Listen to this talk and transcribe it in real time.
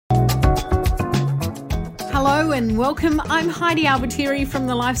Hello and welcome. I'm Heidi Albertieri from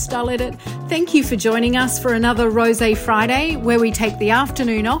The Lifestyle Edit. Thank you for joining us for another Rosé Friday, where we take the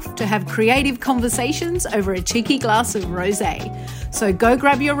afternoon off to have creative conversations over a cheeky glass of rosé. So go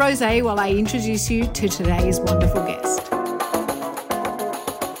grab your rosé while I introduce you to today's wonderful guest.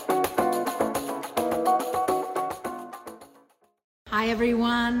 Hi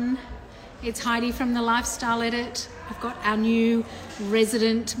everyone, it's Heidi from The Lifestyle Edit. I've got our new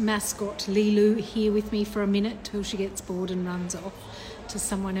resident mascot Lilu here with me for a minute till she gets bored and runs off to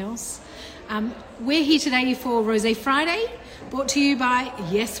someone else. We're here today for Rosé Friday, brought to you by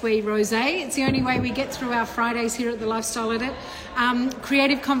Yes We Rosé. It's the only way we get through our Fridays here at The Lifestyle Edit.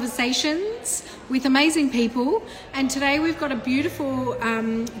 Creative conversations with amazing people, and today we've got a beautiful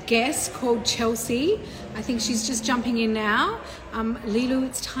guest called Chelsea. I think she's just jumping in now. Lilu,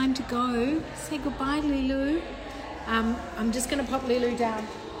 it's time to go. Say goodbye, Lilu. I'm just going to pop Lilu down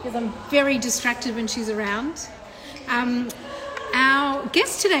because I'm very distracted when she's around. Our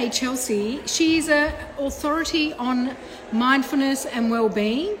guest today, Chelsea, she's an authority on mindfulness and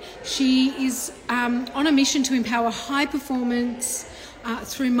well-being. She is on a mission to empower high performance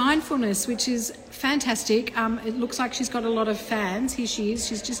through mindfulness, which is fantastic. It looks like she's got a lot of fans. Here she is.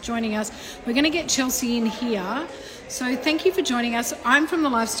 She's just joining us. We're going to get Chelsea in here. So thank you for joining us. I'm from The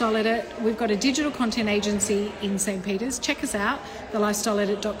Lifestyle Edit. We've got a digital content agency in St. Peters. Check us out,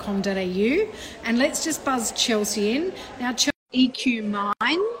 thelifestyleedit.com.au. And let's just buzz Chelsea in. Now, Chelsea, EQ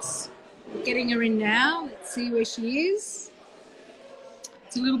Minds. Getting her in now. Let's see where she is.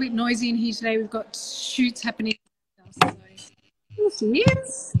 It's a little bit noisy in here today. We've got shoots happening. So here she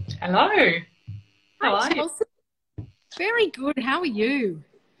is. Hello. How are you? Chelsea. Very good. How are you?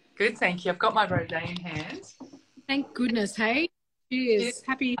 Good, thank you. I've got my rosé in hand. Thank goodness, hey? Cheers. Cheers.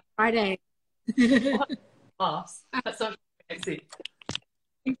 Happy Friday. Class. That's so fancy.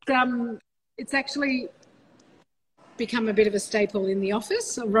 It's actually become a bit of a staple in the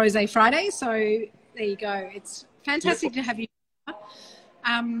office, Rosé Friday. So there you go. It's fantastic to have you here.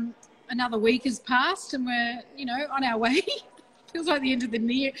 Another week has passed and we're, on our way. Feels like the end of the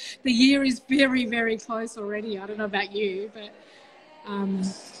year. The year is very, very close already. I don't know about you, but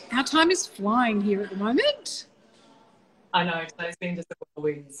our time is flying here at the moment. I know, today's been just a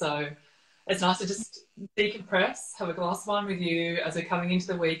whirlwind, so it's nice to just decompress, have a glass of wine with you as we're coming into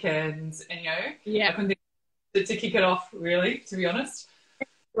the weekend, and I couldn't think to kick it off, really, to be honest.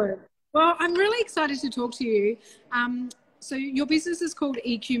 Well, I'm really excited to talk to you. So your business is called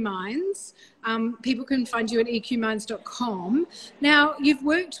EQ Minds. People can find you at eqminds.com. Now, you've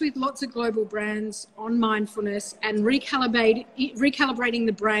worked with lots of global brands on mindfulness and recalibrating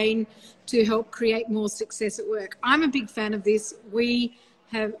the brain to help create more success at work. I'm a big fan of this. We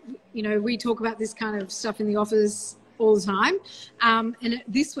have, we talk about this kind of stuff in the office all the time. And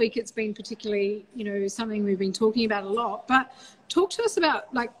this week it's been particularly, something we've been talking about a lot. But talk to us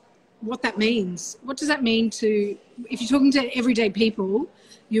about, what that means. What does that mean if you're talking to everyday people,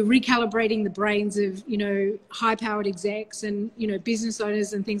 you're recalibrating the brains of, high-powered execs and, business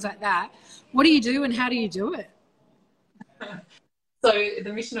owners and things like that. What do you do and how do you do it? So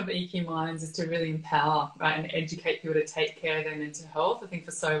the mission of EQ Minds is to really empower, right, and educate people to take care of their mental health. I think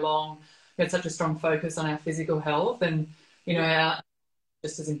for so long we had such a strong focus on our physical health and, our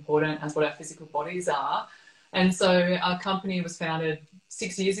just as important as what our physical bodies are. And so our company was founded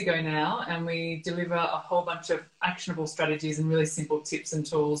 6 years ago now, and we deliver a whole bunch of actionable strategies and really simple tips and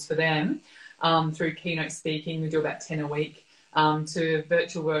tools for them through keynote speaking. We do about 10 a week, to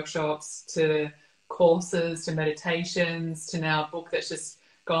virtual workshops, to courses, to meditations, to now a book that's just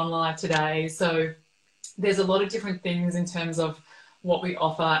gone live today. So there's a lot of different things in terms of what we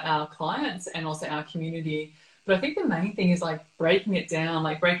offer our clients and also our community. But I think the main thing is breaking it down,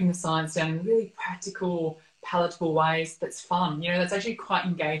 breaking the science down in really practical, palatable ways that's fun. That's actually quite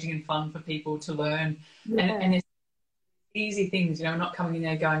engaging and fun for people to learn. Yeah. And it's easy things, not coming in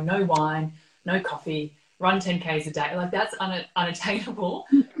there going, no wine, no coffee, run 10Ks a day. That's unattainable.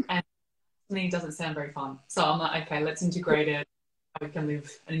 And to me, it doesn't sound very fun. So I'm like, okay, let's integrate it. We can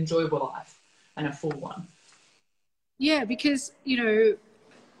live an enjoyable life and a full one. Yeah, because,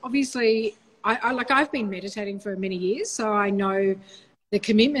 obviously I've been meditating for many years, so I know the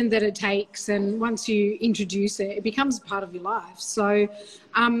commitment that it takes, and once you introduce it, it becomes part of your life. So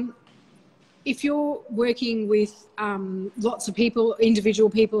if you're working with lots of people, individual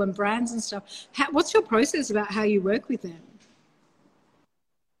people and brands and stuff, what's your process about how you work with them?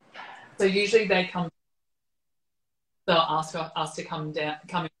 So usually they'll ask us to come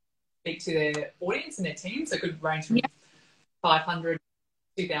and speak to their audience and their teams. So it could range from 500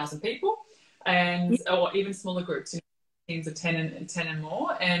 to 2,000 people, or even smaller groups, teams of 10 and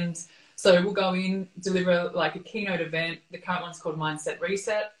more. And So we'll go in, deliver like a keynote event. The current one's called Mindset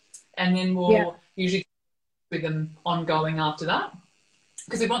Reset. And then we'll usually with them ongoing after that,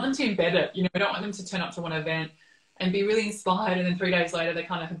 because we want them to embed it. You know, we don't want them to turn up to one event and be really inspired, and then 3 days later they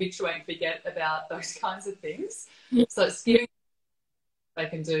kind of habituate and forget about those kinds of things. So it's giving they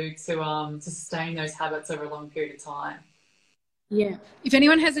can do to sustain those habits over a long period of time. Yeah. If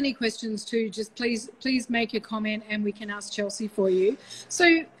anyone has any questions too, just please make a comment and we can ask Chelsea for you.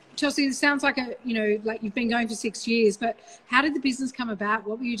 So Chelsea, it sounds like like you've been going for 6 years, but how did the business come about?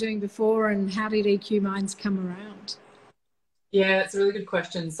 What were you doing before, and how did EQ Minds come around? Yeah, it's a really good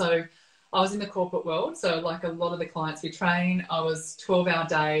question. So I was in the corporate world. So like a lot of the clients we train, I was 12-hour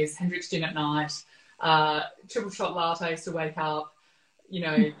days, Hendrix gin at night, triple shot lattes to wake up,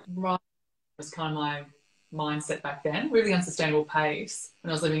 right was kind of my mindset back then, really unsustainable pace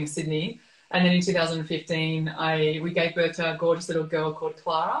when I was living in Sydney. And then in 2015, we gave birth to a gorgeous little girl called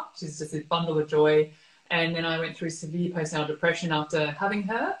Clara. She's just a bundle of joy. And then I went through severe postnatal depression after having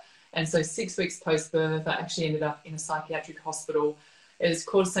her. And so 6 weeks post-birth, I actually ended up in a psychiatric hospital. It was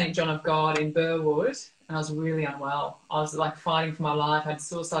called St. John of God in Burwood. And I was really unwell. I was like fighting for my life. I had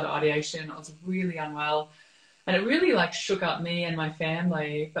suicidal ideation. I was really unwell. And it really like shook up me and my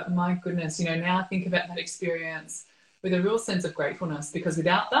family. But my goodness, now I think about that experience with a real sense of gratefulness, because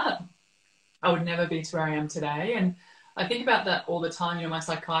without that, I would never be to where I am today. And I think about that all the time. My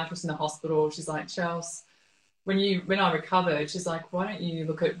psychiatrist in the hospital, she's like, Chels, when I recovered, she's like, why don't you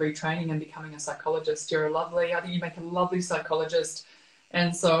look at retraining and becoming a psychologist? I think you make a lovely psychologist.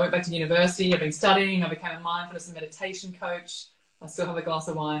 And so I went back to university. I've been studying. I became a mindfulness and meditation coach. I still have a glass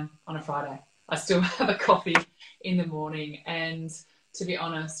of wine on a Friday. I still have a coffee in the morning. And to be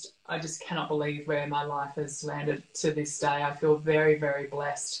honest, I just cannot believe where my life has landed to this day. I feel very, very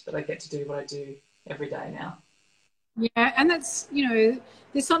blessed that I get to do what I do every day now. Yeah, and that's,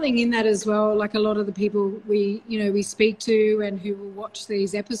 there's something in that as well. Like a lot of the people we speak to and who will watch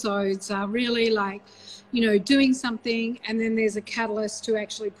these episodes are really like, doing something, and then there's a catalyst to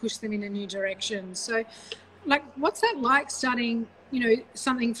actually push them in a new direction. So like, what's that like starting,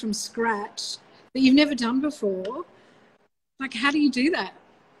 something from scratch that you've never done before? Like, how do you do that?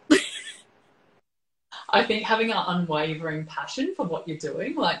 I think having an unwavering passion for what you're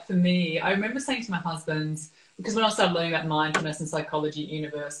doing. Like for me, I remember saying to my husband, because when I started learning about mindfulness and psychology at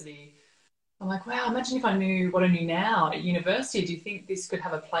university, I'm like, wow, imagine if I knew what I knew now at university. Do you think this could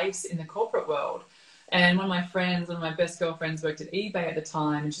have a place in the corporate world? And one of my best girlfriends worked at eBay at the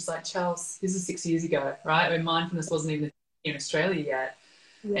time, and she's like, Chels, this is 6 years ago, right? When mindfulness wasn't even in Australia yet.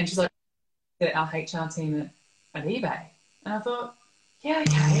 Yeah. And she's like, our HR team at eBay. And I thought, yeah,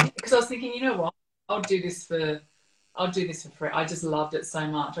 okay. Because I was thinking, you know what? I'll do this for free. I just loved it so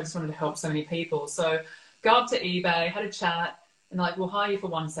much. I just wanted to help so many people. So go up to eBay, had a chat, and they're like, we'll hire you for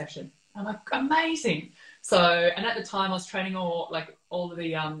one session. I'm like, amazing. So, and at the time I was training all of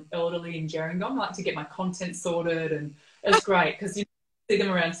the elderly in Gerringong, like to get my content sorted, and it was great because you see them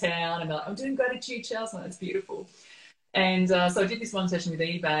around town and they're like, I'm doing gratitude, Chelsea. That's beautiful. And so I did this one session with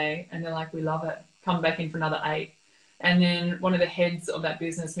eBay, and they're like, we love it. Come back in for another 8. And then one of the heads of that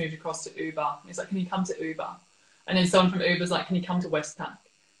business moved across to Uber. He's like, can you come to Uber? And then someone from Uber's like, can you come to Westpac?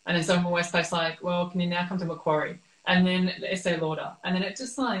 And then someone from Westpac's like, well, can you now come to Macquarie? And then Estee Lauder. And then it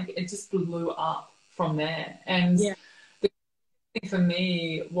just blew up from there. And the thing for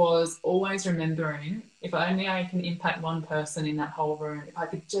me was always remembering, if only I can impact one person in that whole room, if I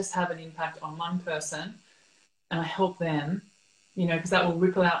could just have an impact on one person and I help them, because that will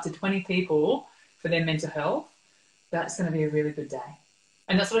ripple out to 20 people for their mental health, that's going to be a really good day.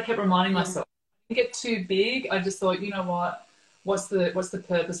 And that's what I kept reminding myself. I didn't get too big. I just thought, you know what? What's the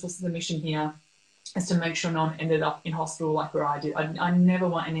purpose? What's the mission here? Is to make sure no one ended up in hospital like where I did. I never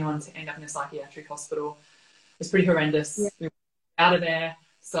want anyone to end up in a psychiatric hospital. It's pretty horrendous. Yeah. We're out of there.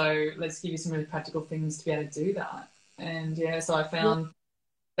 So let's give you some really practical things to be able to do that. And so I found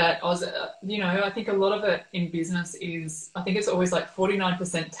that I was, I think a lot of it in business is, I think it's always like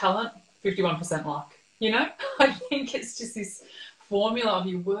 49% talent, 51% luck. I think it's just this formula of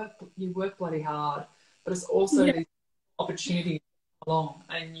you work bloody hard, but it's also these opportunities along,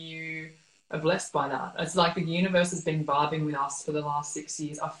 and you are blessed by that. It's like the universe has been vibing with us for the last 6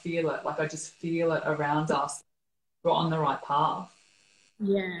 years. I feel it. Like I just feel it around us. We're on the right path.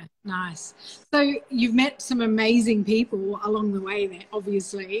 Yeah, nice. So you've met some amazing people along the way there,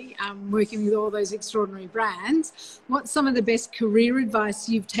 obviously, working with all those extraordinary brands. What's some of the best career advice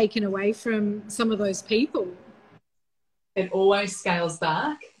you've taken away from some of those people? It always scales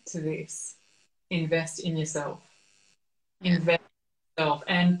back to this. Invest in yourself. Invest in yourself.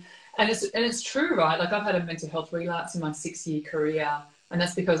 And it's true, right? Like I've had a mental health relapse in my 6-year career And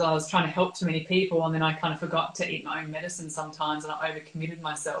that's because I was trying to help too many people, and then I kind of forgot to eat my own medicine sometimes, and I overcommitted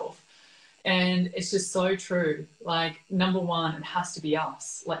myself. And it's just so true. Like, number one, it has to be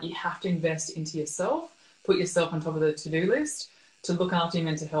us. Like, you have to invest into yourself, put yourself on top of the to-do list to look after your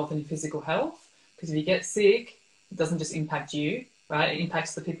mental health and your physical health. Because if you get sick, it doesn't just impact you, right? It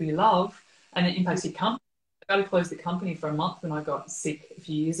impacts the people you love, and it impacts your company. I got to close the company for a month when I got sick a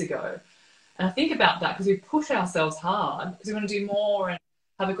few years ago. And I think about that because we push ourselves hard because we want to do more and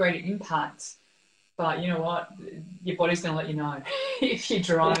have a greater impact. But you know what? Your body's going to let you know if you're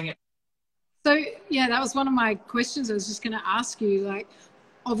driving it. So, yeah, that was one of my questions I was just going to ask you. Like,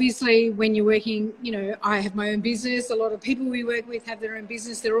 obviously, when you're working, you know, I have my own business. A lot of people we work with have their own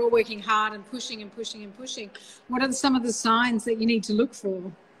business. They're all working hard and pushing and pushing and pushing. What are some of the signs that you need to look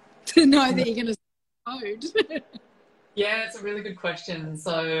for to know that you're going to load? Yeah, it's a really good question.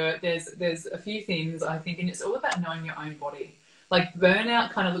 So there's a few things, I think, and it's all about knowing your own body. Like, burnout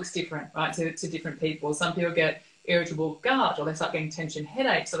kind of looks different, right, to different people. Some people get irritable gut, or they start getting tension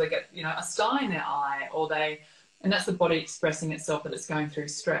headaches, or they get, you know, a sty in their eye, and that's the body expressing itself that it's going through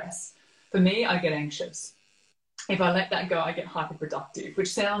stress. For me, I get anxious. If I let that go, I get hyperproductive,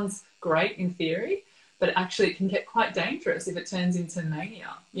 which sounds great in theory, but actually it can get quite dangerous if it turns into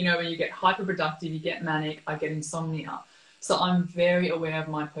mania. You know, when you get hyperproductive, you get manic, I get insomnia. So I'm very aware of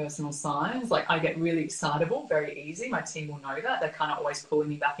my personal signs. Like, I get really excitable very easy. My team will know that. They're kind of always pulling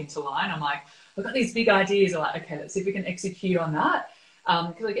me back into line. I'm like, I've got these big ideas. I'm like, okay, let's see if we can execute on that.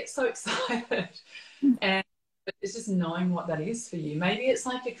 Because I get so excited. And it's just knowing what that is for you. Maybe it's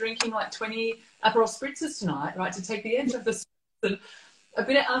like you're drinking like 20 Aperol spritzers tonight, right, to take the edge of the spritz. And a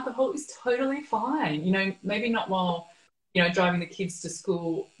bit of alcohol is totally fine. You know, maybe not while, you know, driving the kids to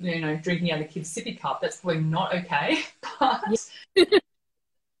school, you know, drinking out of the kids' sippy cup. That's probably not okay. But,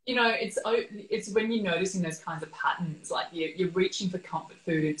 you know, it's when you're noticing those kinds of patterns, like you're reaching for comfort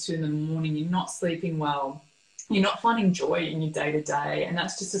food at 2 in the morning, you're not sleeping well, you're not finding joy in your day-to-day, and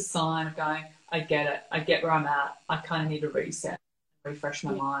that's just a sign of going, I get it. I get where I'm at. I kind of need to reset, refresh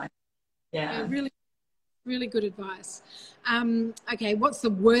my mind. Yeah. Really, really good advice. Okay, what's the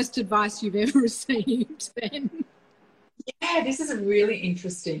worst advice you've ever received then? Yeah, this is really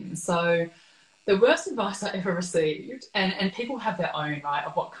interesting. So the worst advice I ever received, and people have their own, right,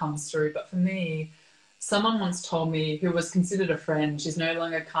 of what comes through, but for me, someone once told me, who was considered a friend, she's no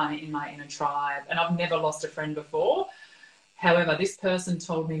longer kind of in my inner tribe, and I've never lost a friend before. However, this person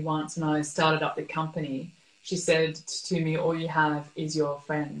told me once when I started up the company, she said to me, all you have is your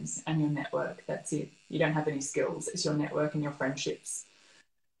friends and your network. That's it. You don't have any skills. It's your network and your friendships.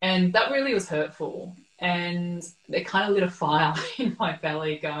 And that really was hurtful. And it kind of lit a fire in my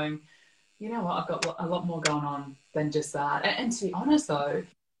belly going, you know what, I've got a lot more going on than just that. And to be honest, though,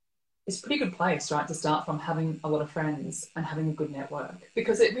 it's a pretty good place, right, to start from, having a lot of friends and having a good network.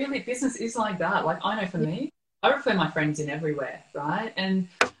 Because it really, business is like that. Like, I know for me, I refer my friends in everywhere, right? And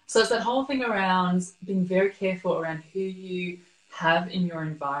so it's that whole thing around being very careful around who you have in your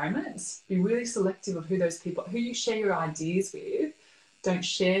environment. Be really selective of who those people, who you share your ideas with. Don't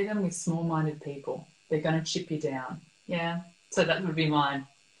share them with small-minded people. They're going to chip you down. Yeah. So that would be mine.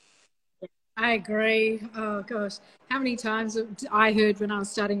 I agree. Oh, gosh. How many times I heard when I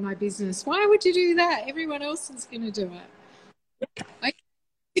was starting my business, why would you do that? Everyone else is going to do it.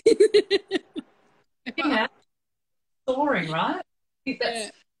 Yeah. Soaring, right?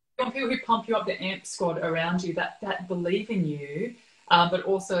 That's, you want people who pump you up, the amp squad around you, that believe in you, but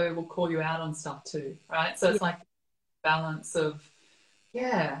also will call you out on stuff too, right? So it's like a balance of,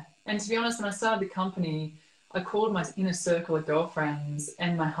 yeah. And to be honest, when I started the company, I called my inner circle of girlfriends,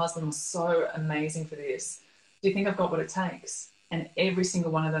 and my husband was so amazing for this. Do you think I've got what it takes? And every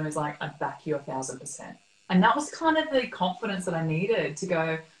single one of them is like, I back you 1,000%. And that was kind of the confidence that I needed to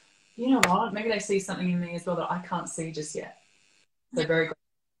go, you know what, maybe they see something in me as well that I can't see just yet. So very good.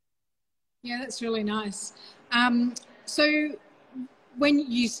 Yeah, that's really nice. So when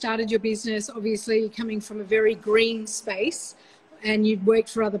you started your business, obviously coming from a very green space and you'd worked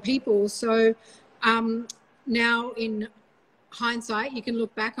for other people. So now in hindsight, you can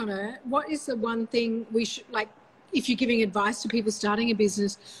look back on it. What is the one thing we should, like, if you're giving advice to people starting a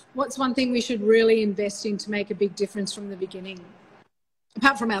business, what's one thing we should really invest in to make a big difference from the beginning,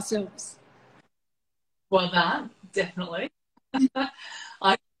 apart from ourselves? Well, that definitely.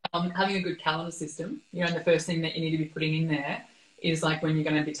 Having a good calendar system, you know, and the first thing that you need to be putting in there is like when you're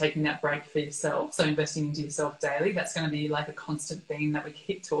going to be taking that break for yourself. So investing into yourself daily, that's going to be like a constant theme that we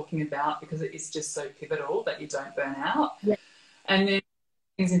keep talking about because it is just so pivotal that you don't burn out. Yeah. And then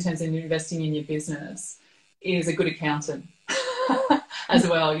things in terms of investing in your business is a good accountant as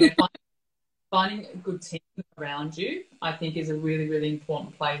well. You know, finding a good team around you, I think, is a really, really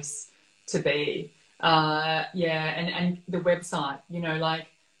important place to be. And the website, like,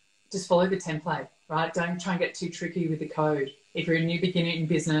 just follow the template, right? Don't try and get too tricky with the code. If you're a new beginner in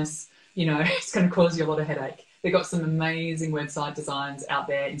business, it's going to cause you a lot of headache. They've got some amazing website designs out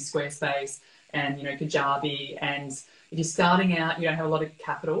there in Squarespace and, Kajabi. And if you're starting out, you don't have a lot of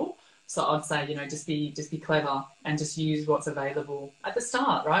capital. So I'd say, just be clever and just use what's available at the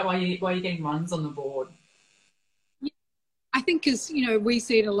start, right? While you're getting runs on the board. I think because, we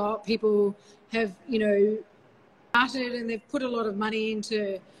see it a lot. People have, started and they've put a lot of money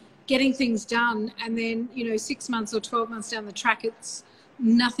into getting things done. And then, 6 months or 12 months down the track,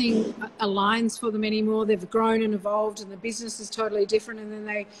 nothing aligns for them anymore. They've grown and evolved and the business is totally different, and then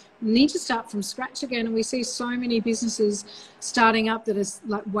they need to start from scratch again. And we see so many businesses starting up that is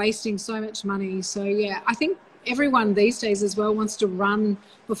like wasting so much money. So yeah, I think everyone these days as well wants to run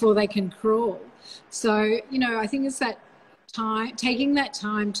before they can crawl. So, I think it's that time, taking that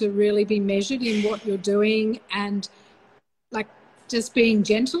time to really be measured in what you're doing, and like just being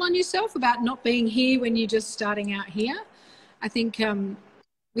gentle on yourself about not being here when you're just starting out here. I think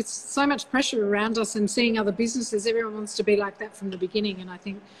with so much pressure around us and seeing other businesses, everyone wants to be like that from the beginning. And I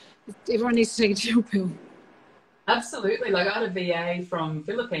think everyone needs to take a chill pill. Absolutely. Like, I had a VA from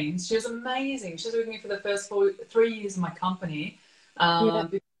Philippines. She was amazing. She was with me for the first 3 years of my company.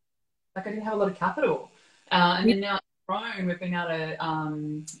 Like, I didn't have a lot of capital. And then now it's grown, we've been able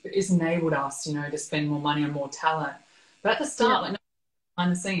to, it's enabled us, to spend more money on more talent. But at the start, like,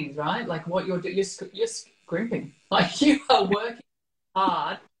 behind the scenes, right? Like, what you're doing, you're scrimping. Like, you are working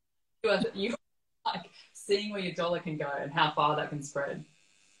hard. You are like seeing where your dollar can go and how far that can spread.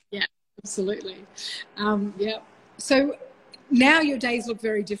 Yeah, absolutely. So now your days look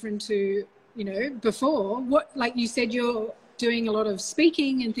very different to, before. What, like you said, you're doing a lot of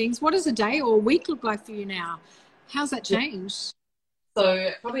speaking and things. What does a day or a week look like for you now? How's that changed? So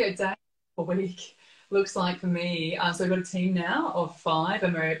probably a day or a week looks like for me. So we've got a team now of 5,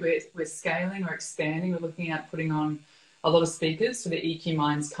 and we're scaling or expanding. We're looking at putting on a lot of speakers for the EQ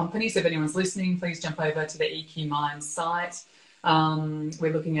Minds company. So if anyone's listening, please jump over to the EQ Minds site.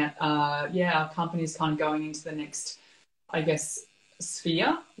 We're looking at, our company's kind of going into the next, I guess,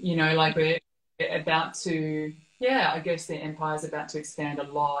 sphere. Like, we're about to, I guess the empire's about to expand a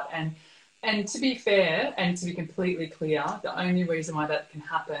lot. And to be fair and to be completely clear, the only reason why that can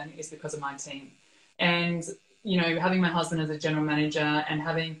happen is because of my team. And, having my husband as a general manager and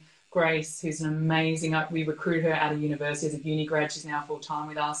having Grace, who's an amazing, we recruited her out of university as a uni grad. She's now full-time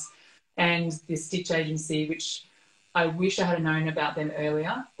with us. And the Stitch Agency, which I wish I had known about them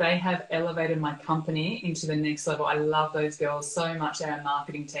earlier. They have elevated my company into the next level. I love those girls so much. They're a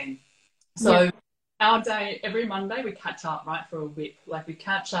marketing team. So our day, every Monday, we catch up, right, for a whip. Like, we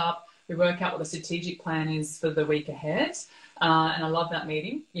catch up, we work out what the strategic plan is for the week ahead. And I love that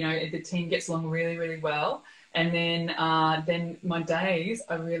meeting. The team gets along really, really well. And then my days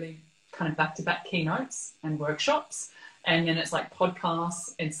are really kind of back-to-back keynotes and workshops. And then it's like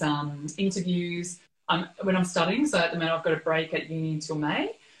podcasts, it's interviews. When I'm studying, so at the moment I've got a break at uni until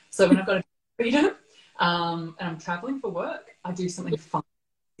May. So when I've got a freedom and I'm traveling for work, I do something fun.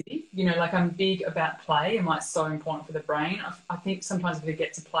 Like, I'm big about play, and it's so important for the brain. I think sometimes we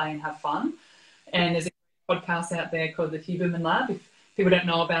get to play and have fun. And there's a podcast out there called the Huberman Lab. If people don't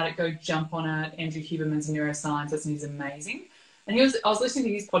know about it, go jump on it. Andrew Huberman's a neuroscientist, and he's amazing. And I was listening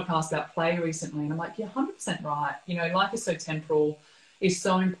to his podcast about play recently, and I'm like, you're 100% right. Life is so temporal. It's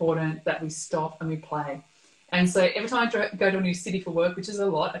so important that we stop and we play. And so every time I go to a new city for work, which is a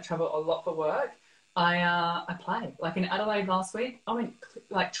lot, I travel a lot for work, I play. Like, in Adelaide last week, I went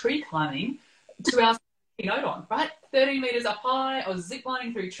like tree climbing, 2 hours keynote on, right? 13 meters up high. I was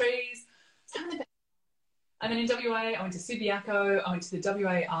ziplining through trees. And then in WA, I went to Subiaco, I went to the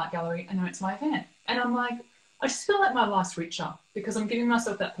WA Art Gallery, and I went to my event. And I'm like, I just feel like my life's richer because I'm giving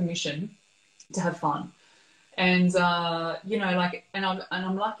myself that permission to have fun. And,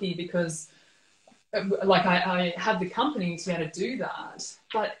 I'm lucky because, like, I have the company to be able to do that.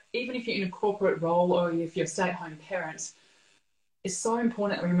 But even if you're in a corporate role or if you're a stay-at-home parent, it's so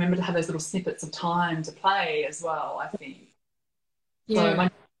important that we remember to have those little snippets of time to play as well, I think. Yeah. So my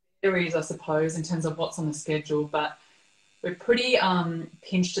theories, I suppose, in terms of what's on the schedule, but we're pretty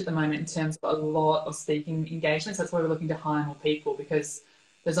pinched at the moment in terms of a lot of speaking engagements. That's why we're looking to hire more people, because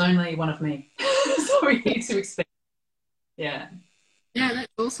there's only one of me. So we need to expand. Yeah. Yeah, that's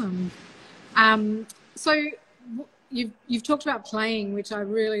awesome. So you've talked about playing, which I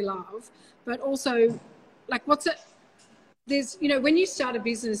really love, but also, like, there's, when you start a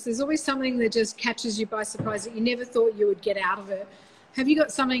business, there's always something that just catches you by surprise that you never thought you would get out of it. Have you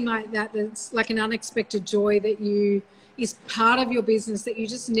got something like that that's like an unexpected joy that is part of your business that you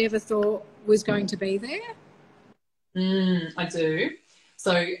just never thought was going to be there? I do.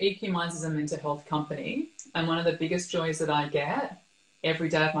 So EQ Minds is a mental health company, and one of the biggest joys that I get every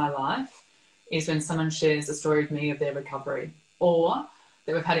day of my life is when someone shares a story with me of their recovery, or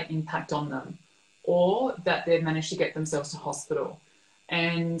that we've had an impact on them, or that they've managed to get themselves to hospital.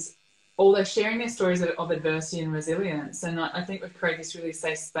 And all they're sharing their stories of adversity and resilience. And I think we've created this really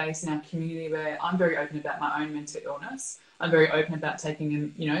safe space in our community where I'm very open about my own mental illness. I'm very open about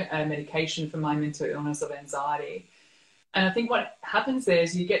taking, a medication for my mental illness of anxiety. And I think what happens there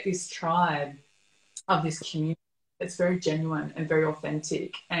is you get this tribe of this community that's very genuine and very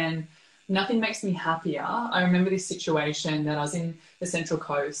authentic. And nothing makes me happier. I remember this situation that I was in the Central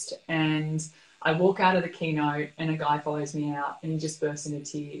Coast, and I walk out of the keynote and a guy follows me out and he just bursts into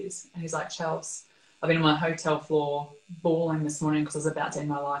tears. And he's like, Chels, I've been on my hotel floor bawling this morning because I was about to end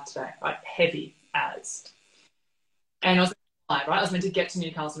my life today, right? Heavy as. And I was right? I was meant to get to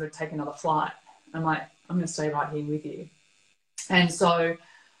Newcastle to take another flight. I'm like, I'm going to stay right here with you. And so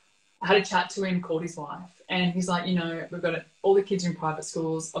I had a chat to him, called his wife, and he's like, we've got all the kids in private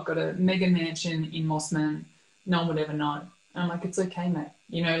schools. I've got a mega mansion in Mossman. No one would ever know. And I'm like, it's okay, mate.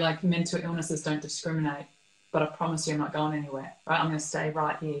 Like mental illnesses don't discriminate, but I promise you I'm not going anywhere, right? I'm going to stay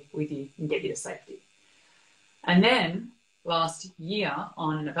right here with you and get you to safety. And then last year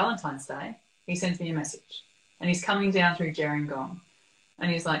on Valentine's Day, he sends me a message and he's coming down through Gerringong and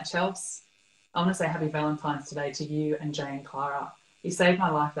he's like, Chels, I want to say happy Valentine's today to you and Jay and Clara. You saved my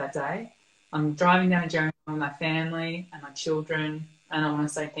life that day. I'm driving down to Gerringong with my family and my children, and I want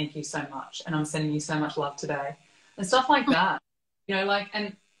to say thank you so much. And I'm sending you so much love today. And stuff like that,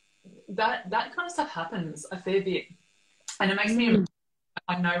 and that kind of stuff happens a fair bit. And it makes me,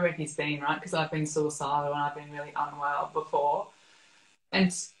 I know where he's been, right? Because I've been suicidal and I've been really unwell before.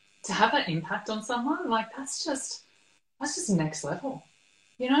 And to have that impact on someone, like that's just next level.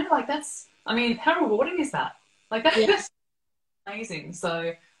 How rewarding is that? Like that's amazing.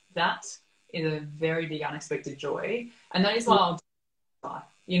 So that is a very big unexpected joy. And that is why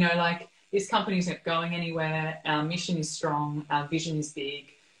this company's not going anywhere. Our mission is strong. Our vision is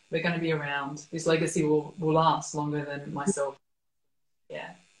big. We're going to be around. This legacy will last longer than myself.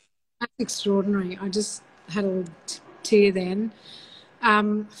 Yeah. That's extraordinary. I just had a tear then.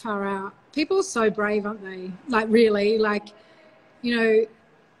 Far out. People are so brave, aren't they? Like really,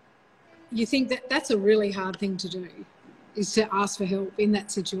 you think that's a really hard thing to do, is to ask for help in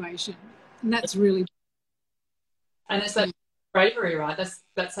that situation. And that's really... And it's that bravery, right?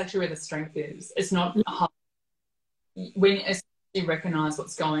 That's actually where the strength is. It's not hard. When you recognise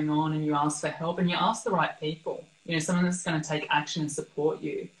what's going on and you ask for help and you ask the right people, someone that's going to take action and support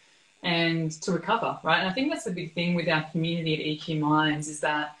you and to recover, right? And I think that's the big thing with our community at EQ Minds is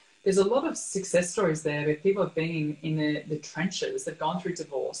that there's a lot of success stories there where people have been in the trenches. They've gone through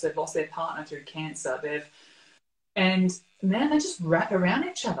divorce. They've lost their partner through cancer. And man, they just wrap around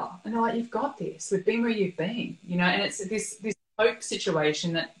each other and they're like, you've got this. We've been where you've been, and it's this hope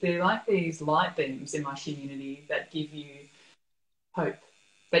situation that they're like these light beams in my community that give you hope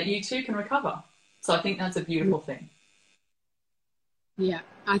that you too can recover. So I think that's a beautiful thing. Yeah,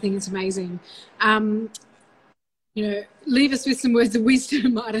 I think it's amazing. Leave us with some words of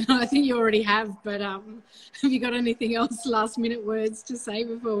wisdom. I don't know, I think you already have, but have you got anything else, last minute words to say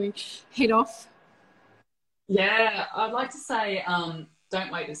before we head off? Yeah, I'd like to say,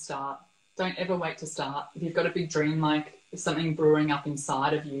 don't wait to start. Don't ever wait to start. If you've got a big dream, like something brewing up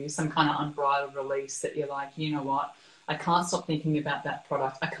inside of you, some kind of unbridled release that you're like, you know what? I can't stop thinking about that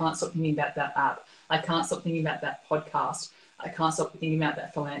product. I can't stop thinking about that app. I can't stop thinking about that podcast. I can't stop thinking about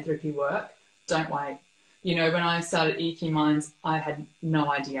that philanthropy work. Don't wait. When I started EQ Minds, I had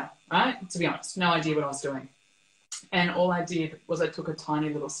no idea, right? To be honest, no idea what I was doing. And all I did was I took a tiny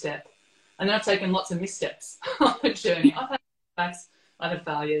little step. And then I've taken lots of missteps on the journey. I've had setbacks, I've had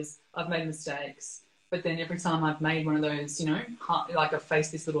failures, I've made mistakes. But then every time I've made one of those, I've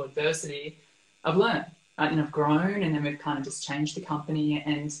faced this little adversity, I've learned, right? And I've grown, and then we've kind of just changed the company.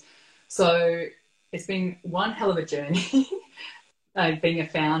 And so it's been one hell of a journey being a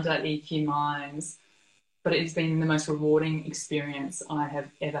founder at EQ Minds, but it's been the most rewarding experience I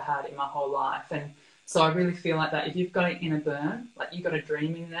have ever had in my whole life. And so I really feel like that if you've got an inner burn, like you've got a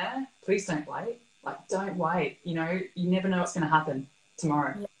dream in there, please don't wait. Like, don't wait. You never know what's going to happen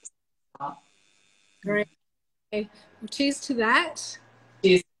tomorrow. Yeah. Great. Well, cheers to that.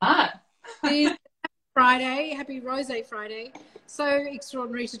 Cheers to that. Cheers. Friday. Happy Rosé Friday. So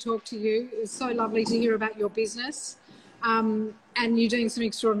extraordinary to talk to you. It was so lovely to hear about your business. and you're doing some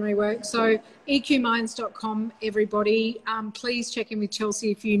extraordinary work. So eqminds.com, everybody. Please check in with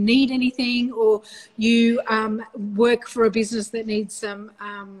Chelsea if you need anything, or you work for a business that needs some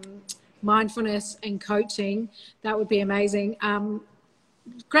mindfulness and coaching. That would be amazing.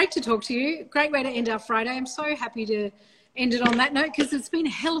 Great to talk to you. Great way to end our Friday. I'm so happy to end it on that note, because it's been a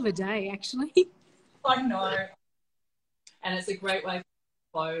hell of a day, actually. I know. And it's a great way to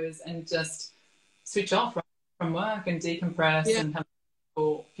close and just switch off from work and decompress and have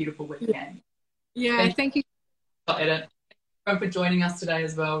a beautiful weekend. Yeah, thank you. Everyone for joining us today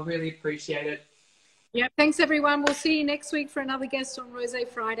as well. Really appreciate it. Yeah, thanks everyone. We'll see you next week for another guest on Rosé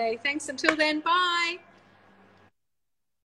Friday. Thanks until then. Bye.